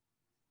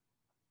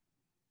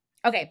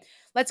 Okay,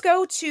 let's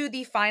go to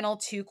the final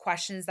two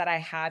questions that I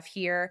have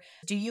here.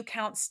 Do you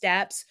count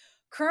steps?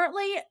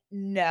 Currently,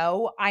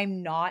 no,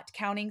 I'm not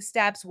counting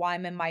steps while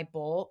I'm in my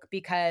bulk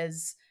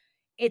because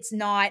it's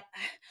not,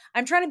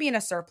 I'm trying to be in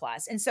a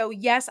surplus. And so,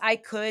 yes, I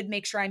could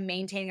make sure I'm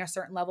maintaining a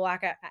certain level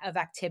of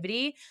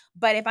activity.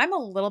 But if I'm a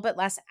little bit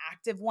less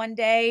active one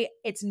day,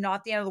 it's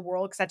not the end of the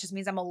world because that just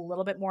means I'm a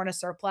little bit more in a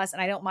surplus.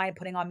 And I don't mind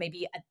putting on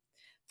maybe a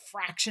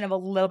fraction of a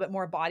little bit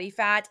more body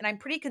fat, and I'm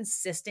pretty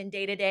consistent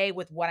day to day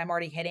with what I'm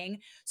already hitting.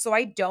 So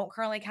I don't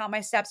currently count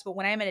my steps, but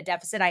when I'm in a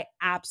deficit, I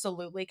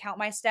absolutely count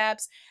my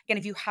steps. Again,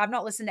 if you have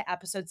not listened to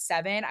episode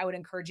 7, I would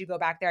encourage you to go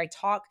back there. I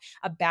talk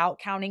about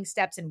counting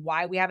steps and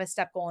why we have a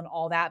step goal and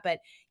all that. But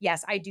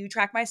yes, I do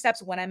track my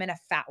steps when I'm in a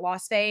fat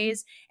loss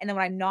phase. And then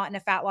when I'm not in a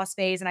fat loss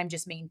phase and I'm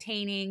just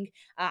maintaining,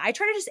 I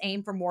try to just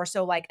aim for more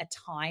so like a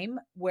time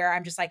where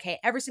I'm just like, hey,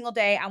 every single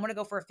day, I want to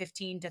go for a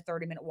 15 to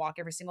 30-minute walk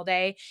every single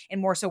day,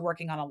 and more so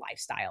working on a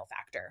lifestyle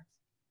factor.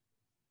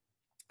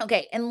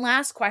 Okay, and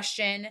last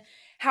question.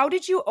 How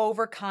did you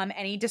overcome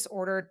any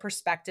disordered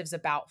perspectives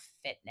about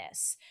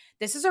fitness?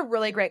 This is a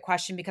really great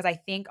question because I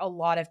think a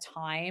lot of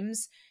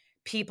times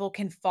people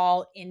can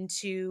fall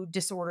into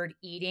disordered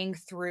eating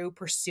through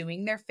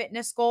pursuing their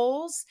fitness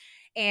goals.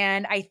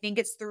 And I think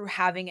it's through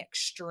having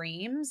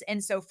extremes.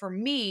 And so for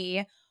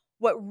me,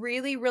 what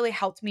really, really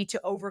helped me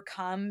to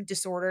overcome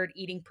disordered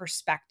eating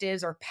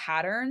perspectives or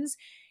patterns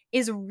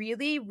is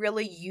really,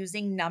 really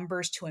using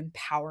numbers to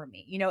empower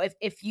me. You know,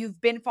 if you've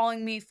been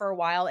following me for a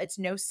while, it's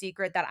no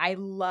secret that I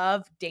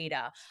love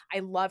data. I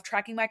love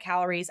tracking my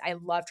calories. I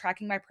love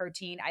tracking my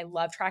protein. I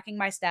love tracking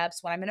my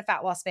steps when I'm in a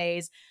fat loss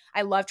phase.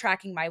 I love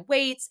tracking my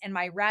weights and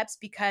my reps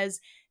because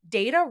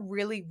data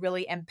really,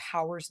 really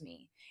empowers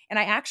me. And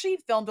I actually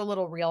filmed a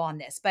little reel on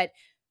this, but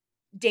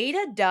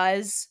data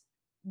does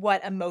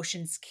what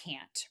emotions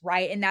can't,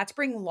 right? And that's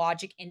bring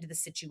logic into the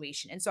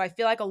situation. And so I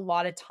feel like a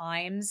lot of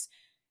times,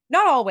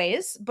 not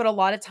always, but a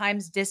lot of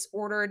times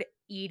disordered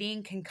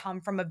eating can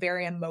come from a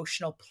very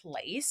emotional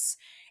place.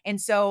 And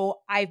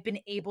so I've been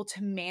able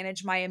to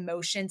manage my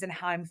emotions and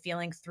how I'm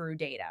feeling through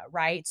data,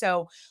 right?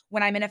 So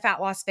when I'm in a fat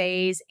loss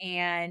phase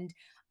and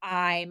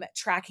I'm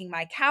tracking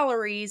my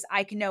calories,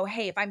 I can know,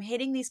 hey, if I'm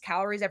hitting these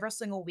calories every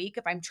single week,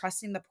 if I'm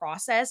trusting the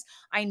process,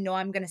 I know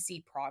I'm going to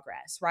see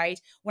progress, right?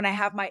 When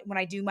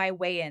I do my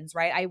weigh-ins,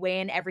 right? I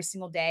weigh in every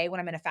single day when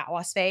I'm in a fat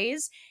loss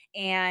phase,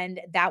 and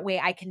that way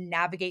I can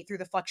navigate through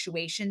the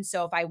fluctuations.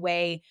 So if I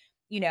weigh,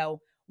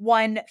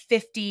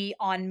 150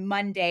 on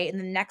Monday and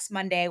the next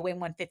Monday I weigh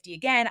 150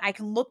 again, I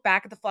can look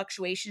back at the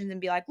fluctuations and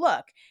be like,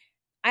 look,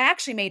 I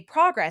actually made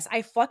progress.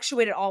 I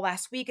fluctuated all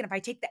last week. And if I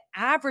take the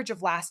average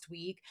of last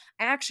week,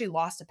 I actually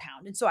lost a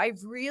pound. And so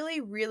I've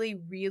really, really,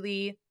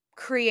 really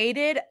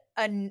created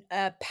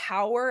a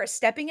power,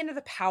 stepping into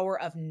the power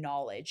of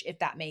knowledge, if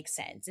that makes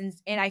sense.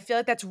 And I feel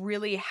like that's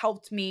really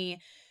helped me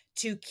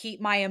to keep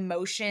my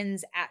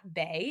emotions at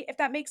bay, if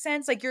that makes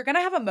sense. Like you're going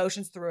to have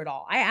emotions through it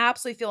all. I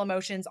absolutely feel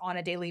emotions on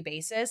a daily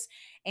basis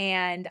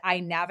and I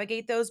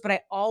navigate those, but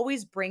I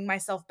always bring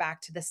myself back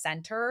to the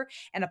center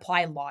and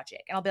apply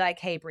logic. And I'll be like,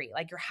 hey, Brie,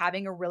 like you're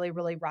having a really,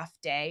 really rough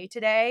day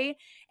today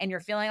and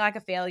you're feeling like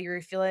a failure.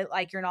 You're feeling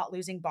like you're not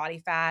losing body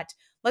fat.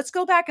 Let's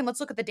go back and let's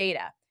look at the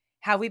data.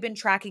 Have we been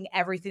tracking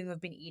everything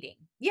we've been eating?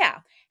 Yeah.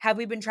 Have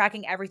we been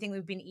tracking everything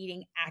we've been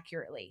eating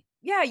accurately?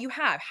 Yeah, you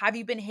have. Have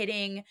you been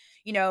hitting,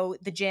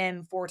 the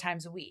gym 4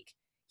 times a week?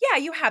 Yeah,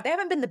 you have. They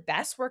haven't been the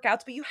best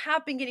workouts, but you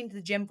have been getting to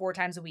the gym 4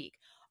 times a week.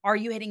 Are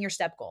you hitting your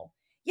step goal?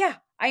 Yeah,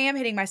 I am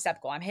hitting my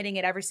step goal. I'm hitting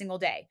it every single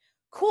day.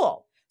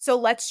 Cool. So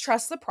let's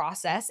trust the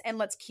process and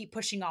let's keep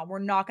pushing on. We're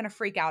not going to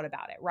freak out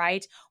about it,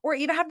 right? Or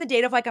even have the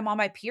date of like I'm on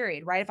my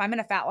period, right? If I'm in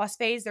a fat loss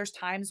phase, there's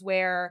times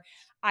where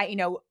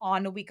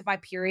on the week of my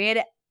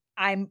period,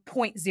 I'm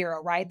point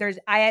zero, right?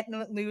 I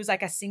didn't lose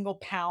like a single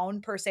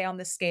pound per se on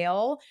the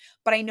scale,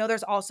 but I know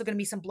there's also going to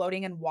be some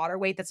bloating and water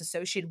weight that's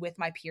associated with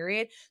my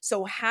period.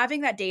 So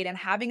having that data and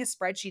having a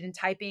spreadsheet and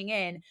typing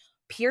in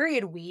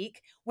period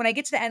week, when I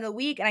get to the end of the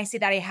week and I see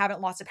that I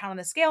haven't lost a pound on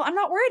the scale, I'm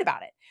not worried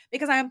about it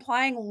because I'm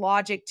applying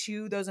logic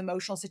to those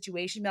emotional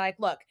situations. Be like,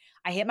 look,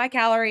 I hit my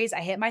calories,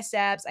 I hit my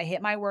steps, I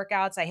hit my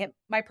workouts, I hit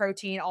my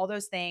protein, all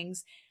those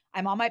things.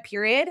 I'm on my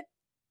period.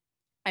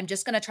 I'm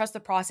just going to trust the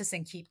process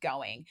and keep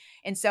going.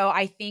 And so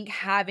I think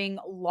having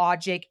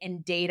logic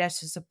and data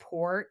to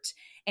support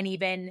and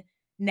even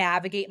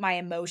navigate my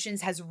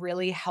emotions has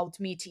really helped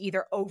me to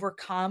either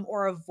overcome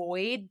or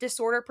avoid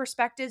disorder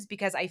perspectives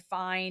because I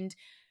find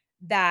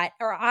that,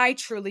 or I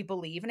truly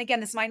believe, and again,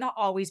 this might not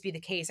always be the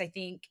case. I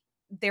think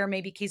there may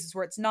be cases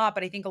where it's not,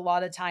 but I think a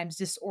lot of times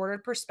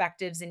disordered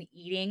perspectives in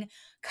eating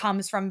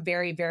comes from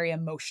very, very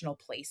emotional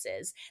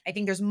places. I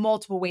think there's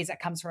multiple ways that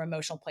comes from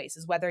emotional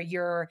places, whether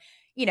you're,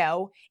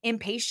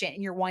 impatient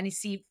and you're wanting to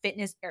see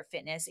fitness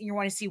and you're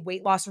wanting to see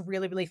weight loss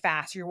really, really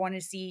fast. You're wanting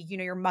to see,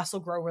 your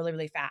muscle grow really,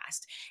 really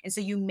fast. And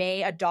so you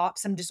may adopt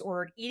some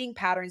disordered eating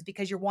patterns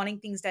because you're wanting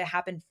things to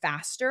happen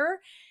faster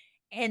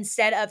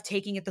instead of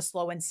taking it the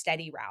slow and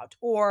steady route.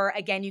 Or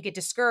again, you get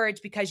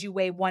discouraged because you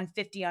weigh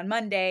 150 on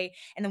Monday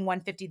and then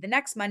 150 the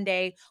next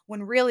Monday,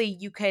 when really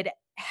you could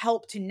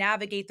help to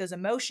navigate those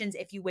emotions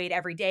if you weighed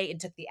every day and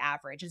took the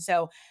average. And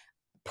so,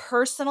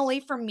 personally,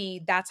 for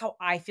me, that's how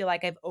I feel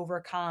like I've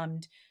overcome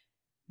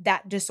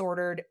that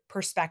disordered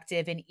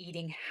perspective in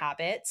eating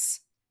habits.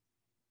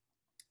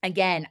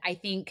 Again, I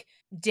think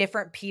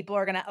different people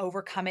are going to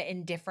overcome it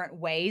in different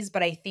ways,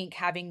 but I think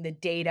having the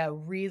data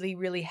really,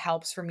 really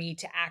helps for me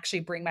to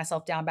actually bring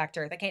myself down back to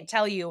earth. I can't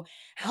tell you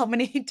how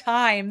many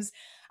times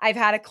I've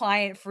had a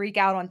client freak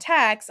out on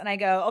text and I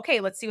go, okay,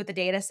 let's see what the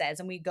data says.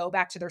 And we go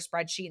back to their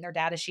spreadsheet and their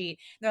data sheet.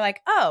 And they're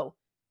like, oh,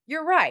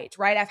 you're right,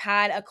 right? I've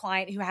had a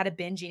client who had a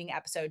binge eating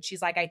episode.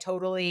 She's like, I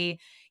totally,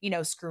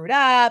 screwed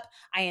up.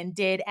 I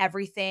undid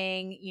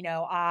everything.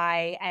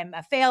 I am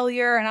a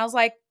failure. And I was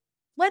like,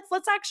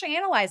 let's actually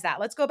analyze that.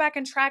 Let's go back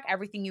and track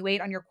everything you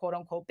ate on your quote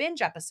unquote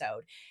binge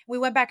episode. We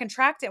went back and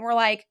tracked it and we're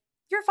like,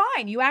 you're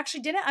fine. You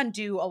actually didn't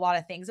undo a lot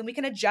of things and we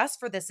can adjust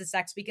for this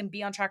next week and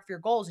be on track for your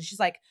goals. And she's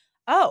like,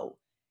 oh,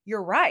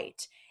 you're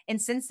right. And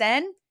since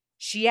then,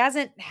 she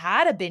hasn't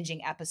had a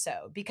binging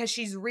episode because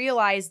she's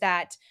realized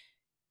that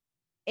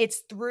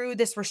it's through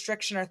this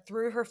restriction or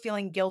through her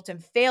feeling guilt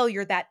and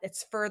failure that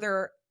it's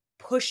further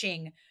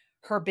pushing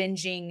her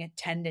binging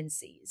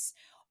tendencies.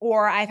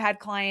 Or I've had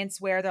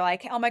clients where they're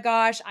like, oh my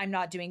gosh, I'm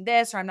not doing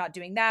this or I'm not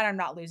doing that. I'm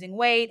not losing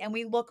weight. And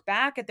we look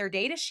back at their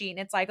data sheet and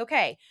it's like,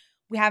 okay,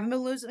 we haven't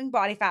been losing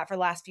body fat for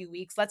the last few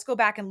weeks. Let's go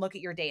back and look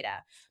at your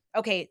data.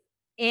 Okay.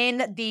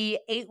 In the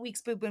 8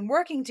 weeks we've been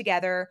working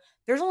together,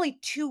 there's only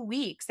 2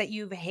 weeks that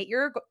you've hit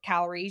your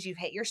calories, you've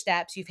hit your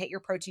steps, you've hit your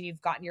protein,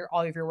 you've gotten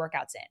all of your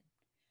workouts in.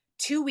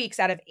 2 weeks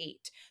out of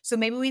 8. So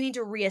maybe we need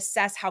to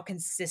reassess how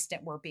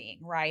consistent we're being,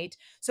 right?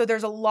 So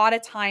there's a lot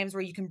of times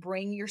where you can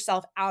bring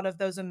yourself out of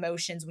those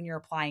emotions when you're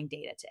applying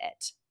data to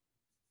it.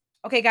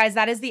 Okay, guys,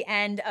 that is the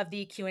end of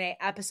the Q&A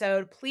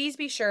episode. Please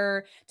be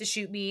sure to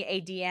shoot me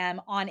a DM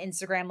on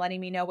Instagram letting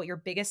me know what your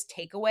biggest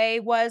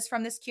takeaway was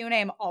from this Q&A.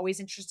 I'm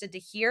always interested to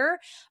hear.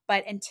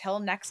 But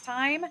until next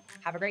time,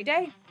 have a great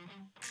day.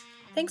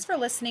 Thanks for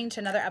listening to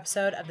another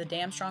episode of the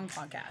Damn Strong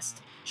Podcast.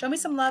 Show me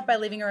some love by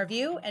leaving a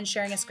review and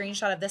sharing a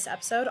screenshot of this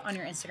episode on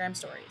your Instagram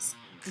stories.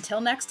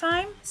 Until next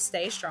time,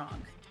 stay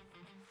strong.